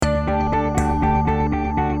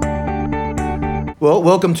Well,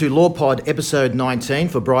 welcome to Law Pod episode 19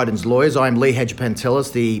 for Bryden's Lawyers. I'm Lee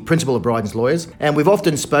Hadjipantelis, the principal of Bryden's Lawyers, and we've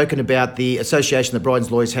often spoken about the association that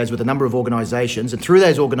Bryden's Lawyers has with a number of organisations, and through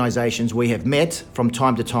those organisations we have met from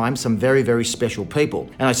time to time some very, very special people.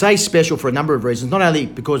 And I say special for a number of reasons, not only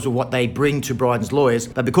because of what they bring to Bryden's Lawyers,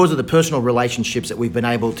 but because of the personal relationships that we've been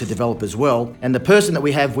able to develop as well. And the person that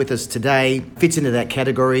we have with us today fits into that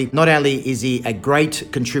category. Not only is he a great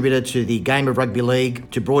contributor to the game of rugby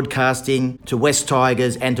league, to broadcasting, to West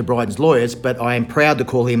Tigers and to Bryden's Lawyers, but I am proud to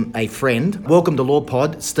call him a friend. Welcome to Law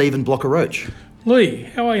Pod, Stephen Blocker-Roach. Lee,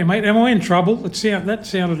 how are you, mate? Am I in trouble? That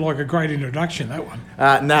sounded like a great introduction, that one.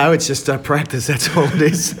 No, it's just practice, that's all it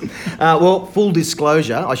is. Well, full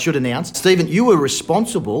disclosure, I should announce, Stephen, you were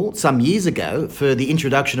responsible some years ago for the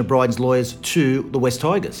introduction of Bryden's Lawyers to the West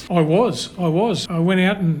Tigers. I was. I went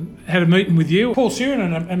out and had a meeting with you. Paul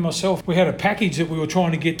Siren and myself, we had a package that we were trying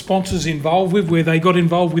to get sponsors involved with, where they got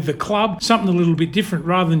involved with the club, something a little bit different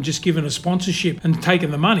rather than just giving a sponsorship and taking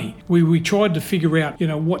the money. We tried to figure out,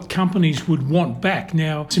 what companies would want back.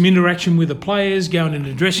 Now, some interaction with the players, going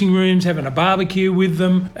into dressing rooms, having a barbecue with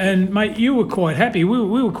them, and mate, you were quite happy. We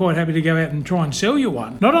were quite happy to go out and try and sell you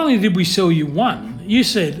one. Not only did we sell you one, you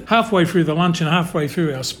said halfway through the lunch and halfway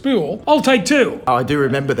through our spiel, I'll take two. Oh, I do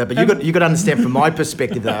remember that, but you got to understand from my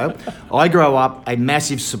perspective though, I grow up a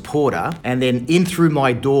massive supporter, and then in through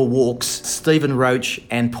my door walks Stephen Roach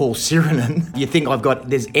and Paul Sirenin. You think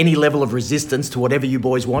there's any level of resistance to whatever you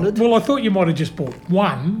boys wanted? Well, I thought you might have just bought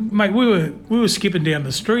one. Mate, we were skipping down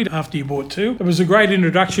the street after you bought two. It was a great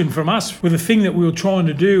introduction from us with a thing that we were trying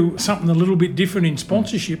to do, something a little bit different in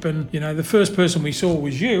sponsorship, and the first person we saw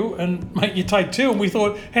was you, and mate, you take two, and we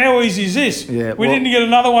thought, how easy is this? Yeah, we didn't get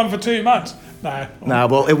another one for 2 months. No,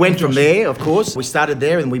 well, it went from there, of course. We started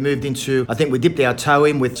there and we moved into, I think we dipped our toe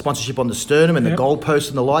in with sponsorship on the sternum and the goalpost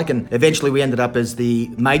and the like, and eventually we ended up as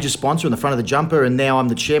the major sponsor in the front of the jumper, and now I'm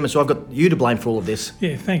the chairman, so I've got you to blame for all of this.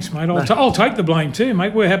 Yeah, thanks, mate. I'll take the blame too,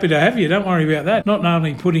 mate. We're happy to have you. Don't worry about that. Not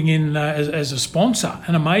only putting in as a sponsor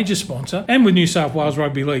and a major sponsor, and with New South Wales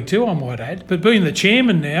Rugby League too, I might add, but being the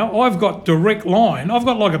chairman now, I've got direct line. I've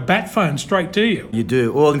got like a bat phone straight to you. You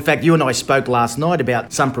do. Well, in fact, you and I spoke last night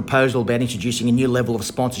about some proposal about introducing a new level of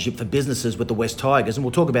sponsorship for businesses with the West Tigers, and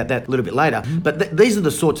we'll talk about that a little bit later. But these are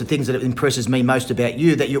the sorts of things that impresses me most about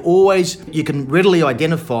you, that you can readily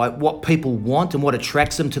identify what people want and what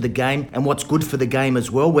attracts them to the game and what's good for the game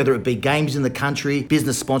as well, whether it be games in the country,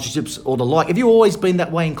 business sponsorships or the like. Have you always been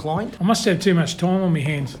that way inclined? I must have too much time on my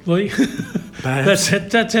hands, Lee. Perhaps.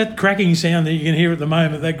 That's that cracking sound that you can hear at the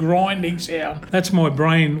moment, that grinding sound. That's my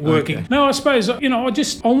brain working. Okay. No, I suppose, I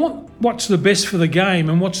want what's the best for the game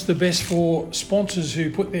and what's the best for sponsors who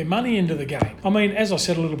put their money into the game. I mean, as I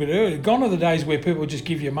said a little bit earlier, gone are the days where people just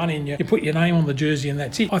give you money and you put your name on the jersey and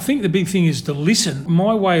that's it. I think the big thing is to listen.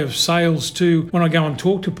 My way of sales too, when I go and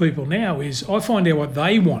talk to people now, is I find out what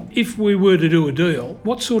they want. If we were to do a deal,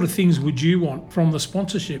 what sort of things would you want from the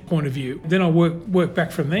sponsorship point of view? Then I work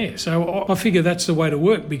back from there. So I figure that's the way to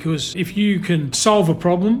work, because if you can solve a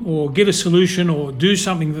problem or get a solution or do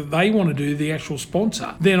something that they want to do, the actual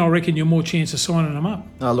sponsor, then I reckon you're more chance of signing them up.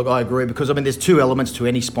 Look, I agree, because there's two elements to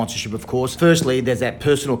any sponsorship, of course. Firstly, there's that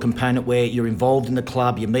personal component where you're involved in the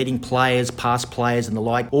club, you're meeting players, past players and the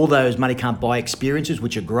like. All those money can't buy experiences,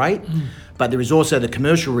 which are great. But there is also the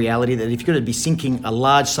commercial reality that if you're going to be sinking a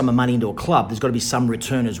large sum of money into a club, there's got to be some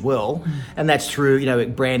return as well. And that's through,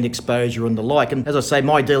 brand exposure and the like. And as I say,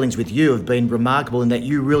 my dealings with you have been remarkable in that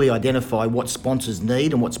you really identify what sponsors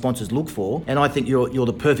need and what sponsors look for. And I think you're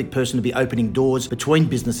the perfect person to be opening doors between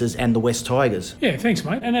businesses and the West Tigers. Yeah, thanks,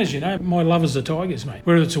 mate. And as you know, my love is the Tigers, mate.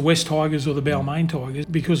 Whether it's the West Tigers or the Balmain Tigers,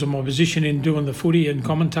 because of my position in doing the footy and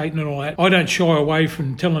commentating and all that, I don't shy away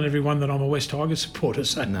from telling everyone that I'm a West Tigers supporter.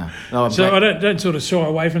 So I don't sort of shy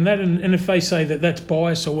away from that, and if they say that that's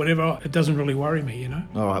bias or whatever, it doesn't really worry me,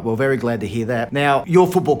 All right, well, very glad to hear that. Now, your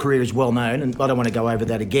football career is well known, and I don't want to go over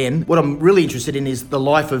that again. What I'm really interested in is the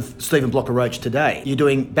life of Stephen Blocker-Roach today. You're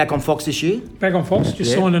doing back on Fox this year? Back on Fox,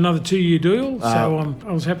 signed another 2-year deal, so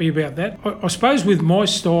I was happy about that. I suppose with my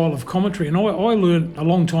style of commentary, and I learned a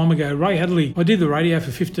long time ago, Ray Hadley, I did the radio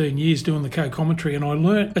for 15 years doing the co-commentary, and I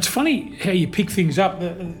learned, it's funny how you pick things up. I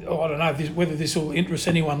don't know whether this will interest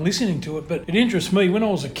anyone listening to it, but it interests me. When I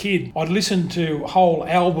was a kid, I'd listen to whole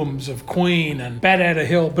albums of Queen and Bat Out of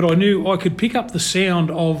Hell, but I knew I could pick up the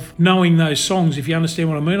sound of knowing those songs, if you understand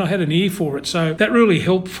what I mean. I had an ear for it, so that really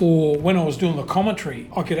helped for when I was doing the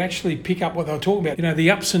commentary. I could actually pick up what they were talking about,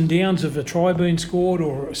 the ups and downs of a try being scored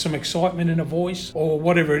or some excitement in a voice or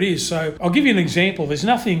whatever it is. So I'll give you an example. There's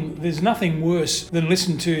nothing worse than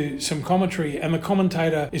listening to some commentary and the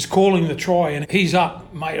commentator is calling the try and he's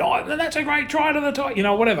up, mate, that's a great try to the tie,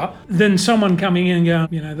 whatever. than someone coming in and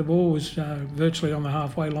going, the ball was virtually on the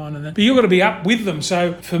halfway line. But you've got to be up with them.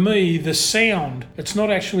 So for me, the sound, it's not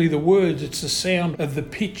actually the words, it's the sound of the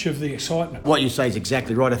pitch of the excitement. What you say is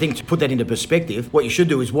exactly right. I think to put that into perspective, what you should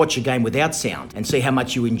do is watch a game without sound and see how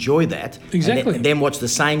much you enjoy that. Exactly. And then watch the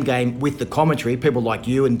same game with the commentary, people like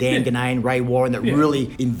you and Dan Ganane, Ray Warren, that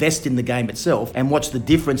really invest in the game itself, and watch the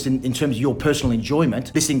difference in terms of your personal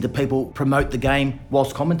enjoyment, listening to people promote the game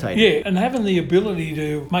whilst commentating. Yeah, and having the ability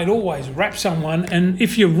to, mate, always wrap someone, and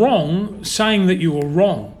if you're wrong, saying that you were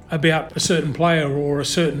wrong about a certain player or a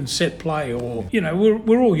certain set play, or,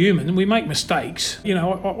 we're all human and we make mistakes.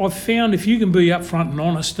 I've found if you can be upfront and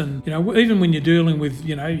honest, and, even when you're dealing with,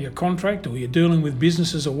 your contract, or you're dealing with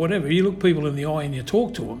businesses or whatever, you look people in the eye and you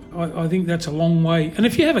talk to them. I think that's a long way. And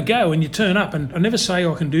if you have a go and you turn up, and I never say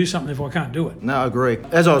I can do something if I can't do it. No, I agree.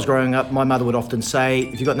 As I was growing up, my mother would often say,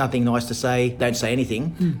 if you've got nothing nice to say, don't say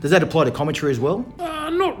anything. Does that apply to commentary as well?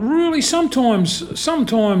 Not really. Sometimes,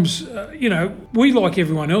 we, like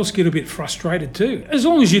everyone else, get a bit frustrated too. As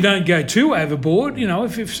long as you don't go too overboard,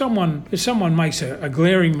 if someone makes a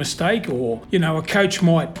glaring mistake, or, a coach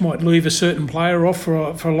might leave a certain player off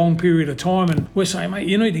for a long period of time, and we're saying, mate,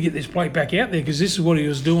 you need to get this bloke back out there because this is what he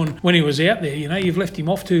was doing when he was out there. You've left him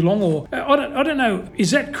off too long, or I don't know.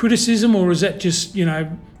 Is that criticism, or is that just,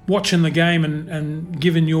 watching the game and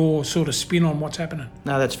giving your sort of spin on what's happening?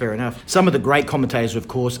 No, that's fair enough. Some of the great commentators, of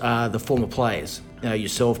course, are the former players.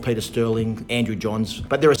 Yourself, Peter Sterling, Andrew Johns.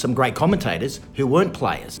 But there are some great commentators who weren't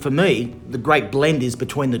players. For me, the great blend is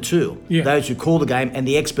between the two. Yeah. Those who call the game and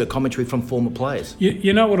the expert commentary from former players.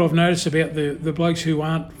 You know what I've noticed about the blokes who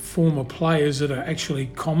aren't former players that are actually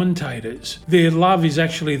commentators? Their love is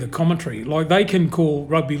actually the commentary. Like, they can call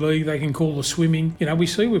rugby league, they can call the swimming. We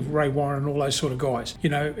see with Ray Warren and all those sort of guys.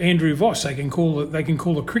 Andrew Voss, they can call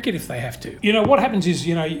the cricket if they have to. What happens is,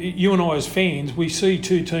 you and I as fans, we see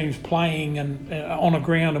two teams playing and on a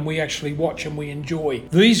ground, and we actually watch and we enjoy.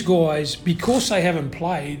 These guys, because they haven't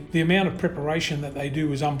played, the amount of preparation that they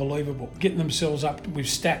do is unbelievable. Getting themselves up with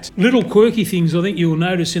stats. Little quirky things I think you'll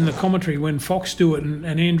notice in the commentary when Fox do it, and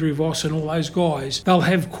Andrew Voss and all those guys, they'll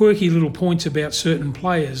have quirky little points about certain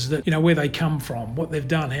players that, where they come from, what they've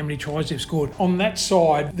done, how many tries they've scored. On that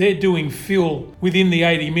side, they're doing fill within the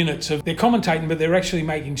 80 minutes of, they're commentating, but they're actually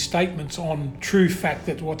making statements on true fact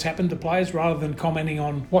that what's happened to players, rather than commenting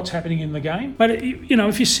on what's happening in the game. But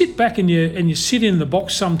if you sit back and you sit in the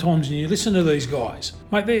box sometimes and you listen to these guys,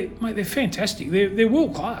 mate, they're fantastic. They're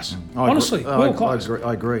world class. Honestly, world class.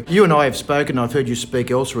 I agree. You and I have spoken. I've heard you speak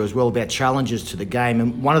elsewhere as well about challenges to the game,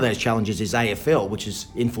 and one of those challenges is AFL, which is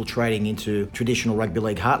infiltrating into traditional rugby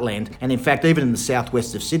league heartland. And in fact, even in the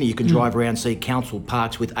southwest of Sydney, you can drive around and see council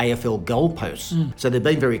parks with AFL goalposts. So they've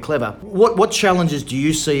been very clever. What challenges do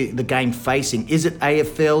you see the game facing? Is it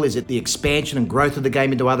AFL? Is it the expansion and growth of the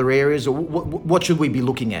game into other areas, or what should we be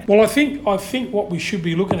looking at? Well, I think what we should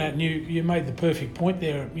be looking at, and you made the perfect point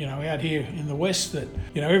there, out here in the West, that,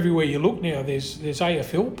 everywhere you look now, there's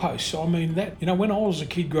AFL posts. I mean, that, when I was a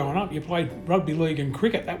kid growing up, you played rugby league and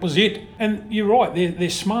cricket, that was it. And you're right, they're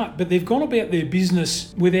smart, but they've gone about their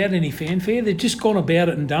business without any fanfare. They've just gone about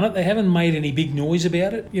it and done it. They haven't made any big noise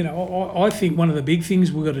about it. I think one of the big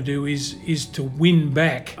things we've got to do is to win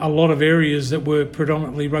back a lot of areas that were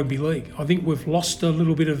predominantly rugby league. I think we've lost a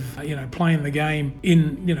little bit of, playing the game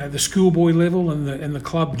in, the schoolboy level and the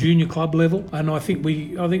club, junior club level. And I think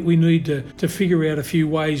we need to figure out a few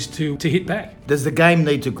ways to hit back. Does the game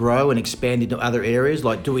need to grow and expand into other areas?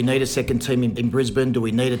 Like, do we need a second team in Brisbane? Do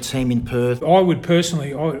we need a team in Perth? I would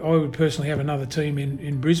personally have another team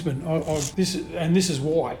in Brisbane. This is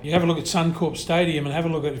why. You have a look at Suncorp Stadium and have a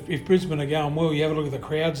look at, if Brisbane are going well, you have a look at the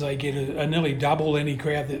crowds they get, are nearly double any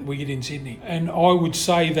crowd that we get in Sydney. And I would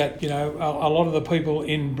say that, a lot of the people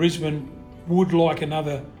in Brisbane would like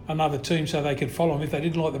another team so they could follow them. If they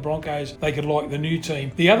didn't like the Broncos, they could like the new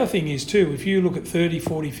team. The other thing is too, if you look at 30,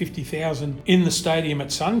 40, 50,000 in the stadium at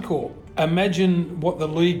Suncorp, imagine what the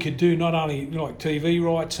league could do, not only like TV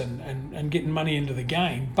rights and getting money into the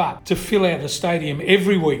game, but to fill out a stadium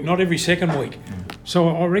every week, not every second week. So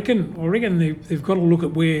I reckon they've got to look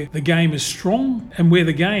at where the game is strong and where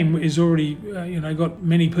the game is already, got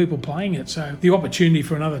many people playing it. So the opportunity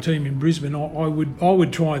for another team in Brisbane, I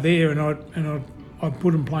would try there, and I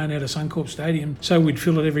put them playing out of Suncorp Stadium so we'd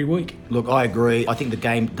fill it every week. Look, I agree. I think the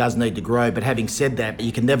game does need to grow, but having said that,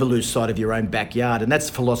 you can never lose sight of your own backyard, and that's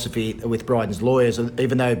the philosophy with Bryden's Lawyers.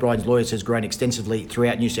 Even though Bryden's Lawyers has grown extensively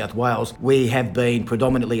throughout New South Wales, we have been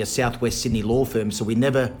predominantly a southwest Sydney law firm, so we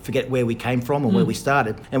never forget where we came from and where we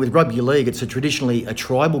started. And with rugby league, it's traditionally a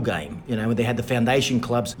tribal game. You know, when they had the foundation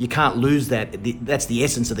clubs, you can't lose that. That's the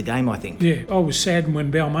essence of the game, I think. Yeah, I was saddened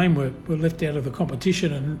when Balmain were left out of the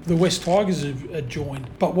competition and the West Tigers had joined.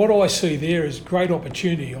 But what I see there is great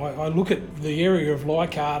opportunity. I look at the area of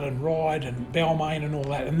Leichhardt and Ryde and Balmain and all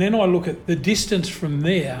that, and then I look at the distance from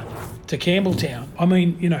there to Campbelltown. I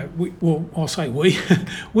mean, you know, I'll say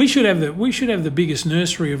we should have the biggest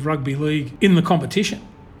nursery of rugby league in the competition.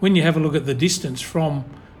 When you have a look at the distance from,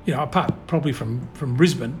 you know, apart probably from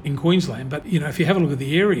Brisbane in Queensland, but, you know, if you have a look at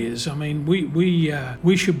the areas, I mean,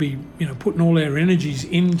 we should be, you know, putting all our energies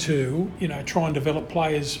into, you know, try and develop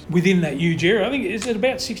players within that huge area. I think, is it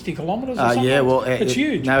about 60 kilometres or something? Yeah, well, it's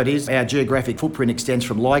huge. No, it is. Our geographic footprint extends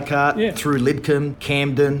from Leichhardt through Lidcombe,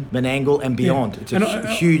 Camden, Menangle and beyond. It's a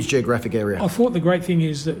huge geographic area. I thought the great thing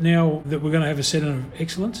is that now that we're going to have a centre of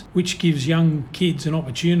excellence, which gives young kids an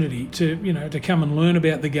opportunity to, you know, to come and learn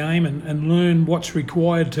about the game and learn what's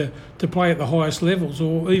required to play at the highest levels,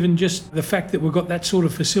 or even just the fact that we've got that sort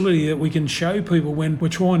of facility that we can show people when we're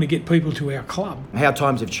trying to get people to our club. How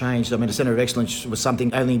times have changed. I mean, a centre of excellence was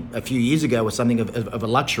something only a few years ago was something of a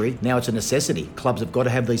luxury. Now it's a necessity. Clubs have got to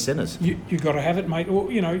have these centres. You've got to have it, mate. Well,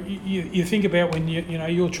 you know, you think about when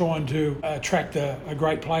you're trying to attract a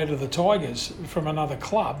great player to the Tigers from another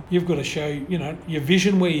club. You've got to show, you know, your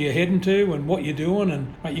vision, where you're heading to and what you're doing,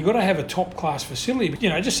 and mate, you've got to have a top class facility. But, you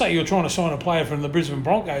know, just say you're trying to sign a player from the Brisbane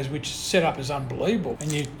Broncos, which set up is unbelievable,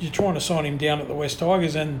 and you're trying to sign him down at the West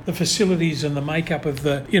Tigers, and the facilities and the makeup of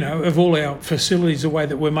the, you know, of all our facilities, the way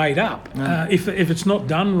that we're made up. If it's not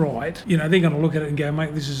done right, you know, they're going to look at it and go,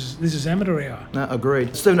 mate, this is amateur hour. No,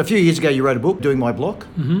 agreed. Stephen, a few years ago you wrote a book, Doing My Block.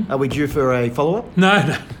 Mm-hmm. Are we due for a follow-up?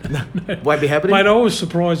 No. Won't be happening? Mate, I was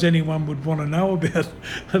surprised anyone would want to know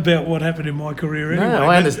about what happened in my career anyway. No,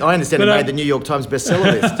 I understand it made the New York Times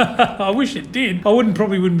bestseller list. I wish it did. I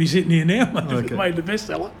probably wouldn't be sitting here now, mate, if it made the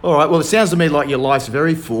bestseller. All right, well, it sounds to me like your life's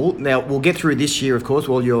very full. Now, we'll get through this year, of course,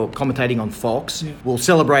 while you're commentating on Fox. Yeah. We'll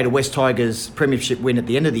celebrate a West Tigers premiership win at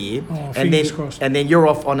the end of the year. Oh, fingers crossed. And then you're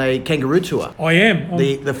off on a kangaroo tour. I am.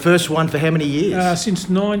 The first one for how many years? Since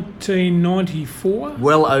 1994.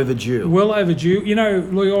 Well overdue. You know,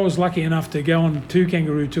 Lee, I was lucky enough to go on 2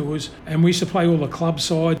 kangaroo tours, and we used to play all the club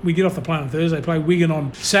side. We get off the plane on Thursday, play Wigan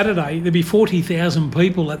on Saturday. There'd be 40,000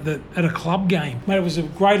 people at a club game. Mate, it was the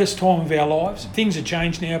greatest time of our lives. Things have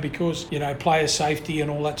changed now because, you know, player safety and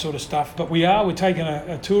all that sort of stuff. But we're taking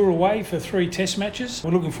a tour away for 3 test matches.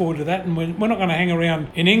 We're looking forward to that, and we're not going to hang around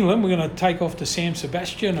in England. We're going to take off to San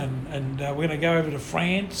Sebastian, and we're going to go over to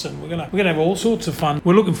France, and we're going to have all sorts of fun.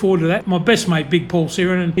 We're looking forward to that. My best mate, Big Paul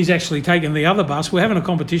Sirenen, he's actually taken the other bus. We're having a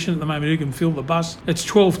competition at the moment who can fill the bus. It's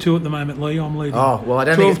 12-2 at the moment, Lee. I'm leading. Oh, well, I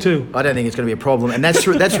don't think it's going to be a problem. And that's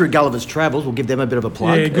through Gulliver's Travels. We'll give them a bit of a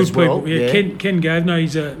plug. Yeah, good as well. people. Yeah. Ken Gavenor,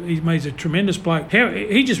 he's a tremendous bloke.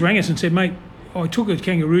 He just rang us and said, mate, I took a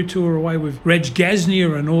kangaroo tour away with Reg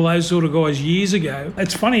Gasnier and all those sort of guys years ago.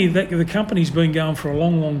 It's funny that the company's been going for a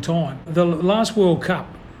long, long time. The last World Cup,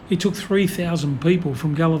 he took 3,000 people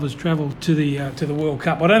from Gulliver's Travel to the World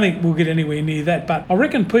Cup. I don't think we'll get anywhere near that, but I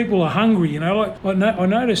reckon people are hungry. You know, like I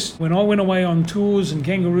noticed when I went away on tours and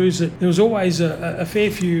kangaroos that there was always a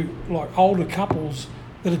fair few like older couples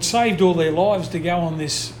that had saved all their lives to go on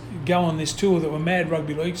this tour that were mad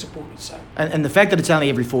rugby league supporters. So. And the fact that it's only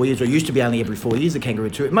every 4 years, or used to be only every 4 years, the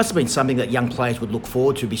kangaroo tour, it must have been something that young players would look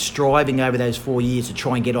forward to, be striving over those 4 years to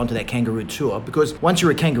try and get onto that kangaroo tour, because once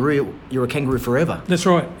you're a kangaroo forever. That's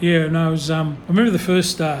right. Yeah, no, it was, I remember the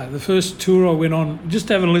first tour I went on, just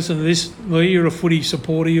having a listen to this, Lee, you're a footy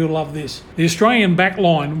supporter, you'll love this. The Australian back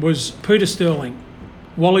line was Peter Sterling,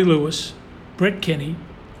 Wally Lewis, Brett Kenny,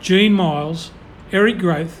 Gene Miles, Eric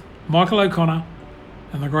Groth, Michael O'Connor,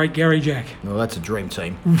 and the great Gary Jack. Well, that's a dream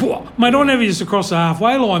team. Mate, I never used to cross the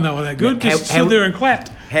halfway line. They were that good. Just stood there and clapped.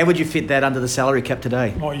 How would you fit that under the salary cap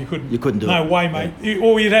today? Oh, you couldn't. You couldn't do it. No way, mate. Yeah.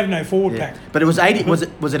 Or you'd have no forward pack. But it was 80.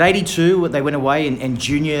 Was it 82? They went away, and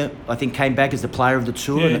Junior, I think, came back as the player of the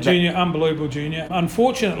tour. Yeah, Junior, unbelievable Junior.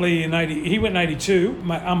 Unfortunately, he went in 82.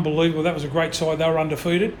 Mate, unbelievable. That was a great side. They were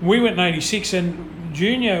undefeated. We went in 86, and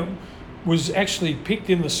Junior was actually picked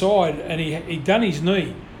in the side, and he'd done his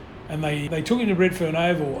knee. And they took him to Redfern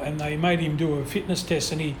Oval and they made him do a fitness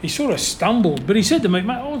test, and he sort of stumbled. But he said to me,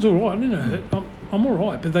 mate, I was all right. I didn't know. I'm all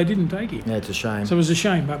right, but they didn't take him. Yeah, it's a shame. So it was a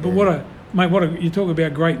shame. But what Mate, you talk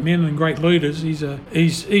about great men and great leaders.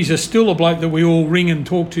 He's still a bloke that we all ring and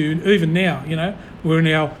talk to, even now. You know, we're in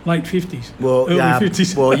our late 50s, early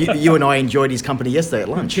 50s. Well, you and I enjoyed his company yesterday at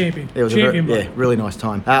lunch. Champion. It was really nice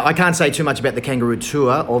time. I can't say too much about the Kangaroo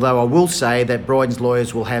Tour, although I will say that Bryden's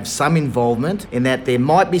Lawyers will have some involvement in that there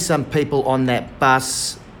might be some people on that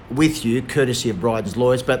bus with you, courtesy of Bryden's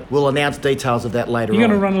Lawyers, but we'll announce details of that later on. You're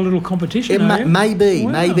going to run a little competition, Maybe,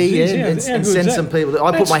 geez, and send some people.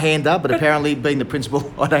 I put my hand up, but apparently, being the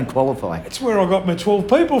principal, I don't qualify. That's where I got my 12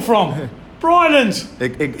 people from. Bryden's.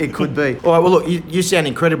 It could be. All right, well, look, you sound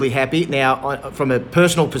incredibly happy. Now, from a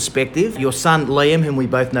personal perspective, your son, Liam, whom we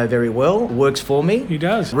both know very well, works for me. He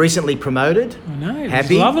does. Recently promoted. I know.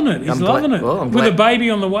 Happy. He's loving it. He's loving it. Well, with a baby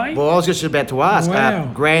on the way. Well, I was just about to ask.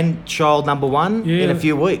 Wow. Grandchild number 1 in a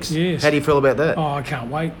few weeks. Yes. How do you feel about that? Oh, I can't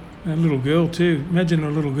wait. A little girl, too. Imagine a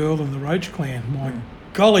little girl in the Roach clan. My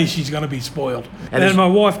golly, she's going to be spoiled. And my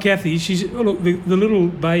wife, Kathy, the little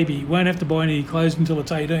baby won't have to buy any clothes until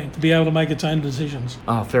it's 18 to be able to make its own decisions.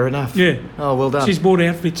 Oh, fair enough. Yeah. Oh, well done. She's bought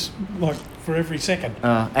outfits for every second.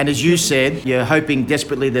 And as you said, you're hoping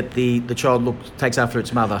desperately that the child takes after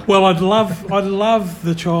its mother. Well, I'd love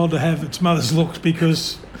the child to have its mother's looks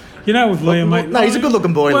because, you know, with Liam, mate. No, he's a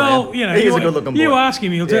good-looking boy. Well, Liam. You know, he is a good-looking boy. You ask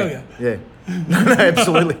him, he'll tell you. Yeah. No,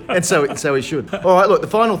 absolutely. And so he should. All right, look, the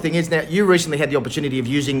final thing is now you recently had the opportunity of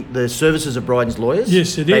using the services of Bryden's Lawyers.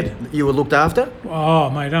 Yes, I did. You were looked after? Oh,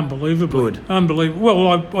 mate, unbelievably. Good. Unbelievable.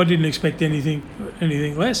 Well, I didn't expect anything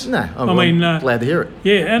less. No, I'm glad to hear it.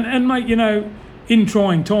 Yeah, and mate, you know, in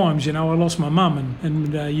trying times, you know, I lost my mum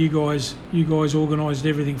and you guys organised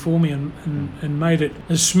everything for me and made it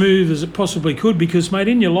as smooth as it possibly could because, mate,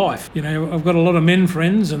 in your life, you know, I've got a lot of men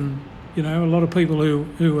friends and, you know, a lot of people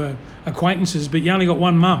who are acquaintances, but you only got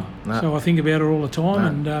one mum. No. So I think about her all the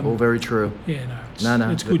time. No, all very true. Yeah,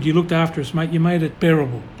 it's good. You looked after us, mate. You made it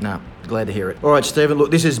bearable. No, glad to hear it. All right, Stephen, look,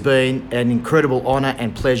 this has been an incredible honour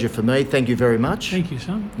and pleasure for me. Thank you very much. Thank you,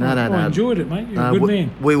 son. No. I enjoyed it, mate. You're a good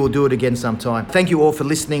man. We will do it again sometime. Thank you all for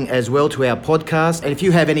listening as well to our podcast. And if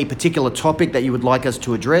you have any particular topic that you would like us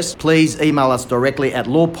to address, please email us directly at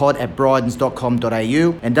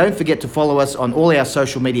lawpod@brydens.com.au. And don't forget to follow us on all our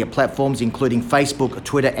social media platforms, including Facebook,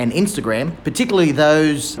 Twitter and Instagram, particularly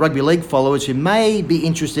those rugby league followers who may be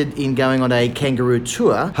interested in going on a Kangaroo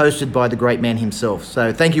Tour hosted by the great man himself.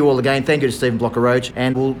 So thank you all again. Thank you to Stephen Blocker-Roach,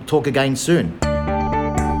 and we'll talk again soon.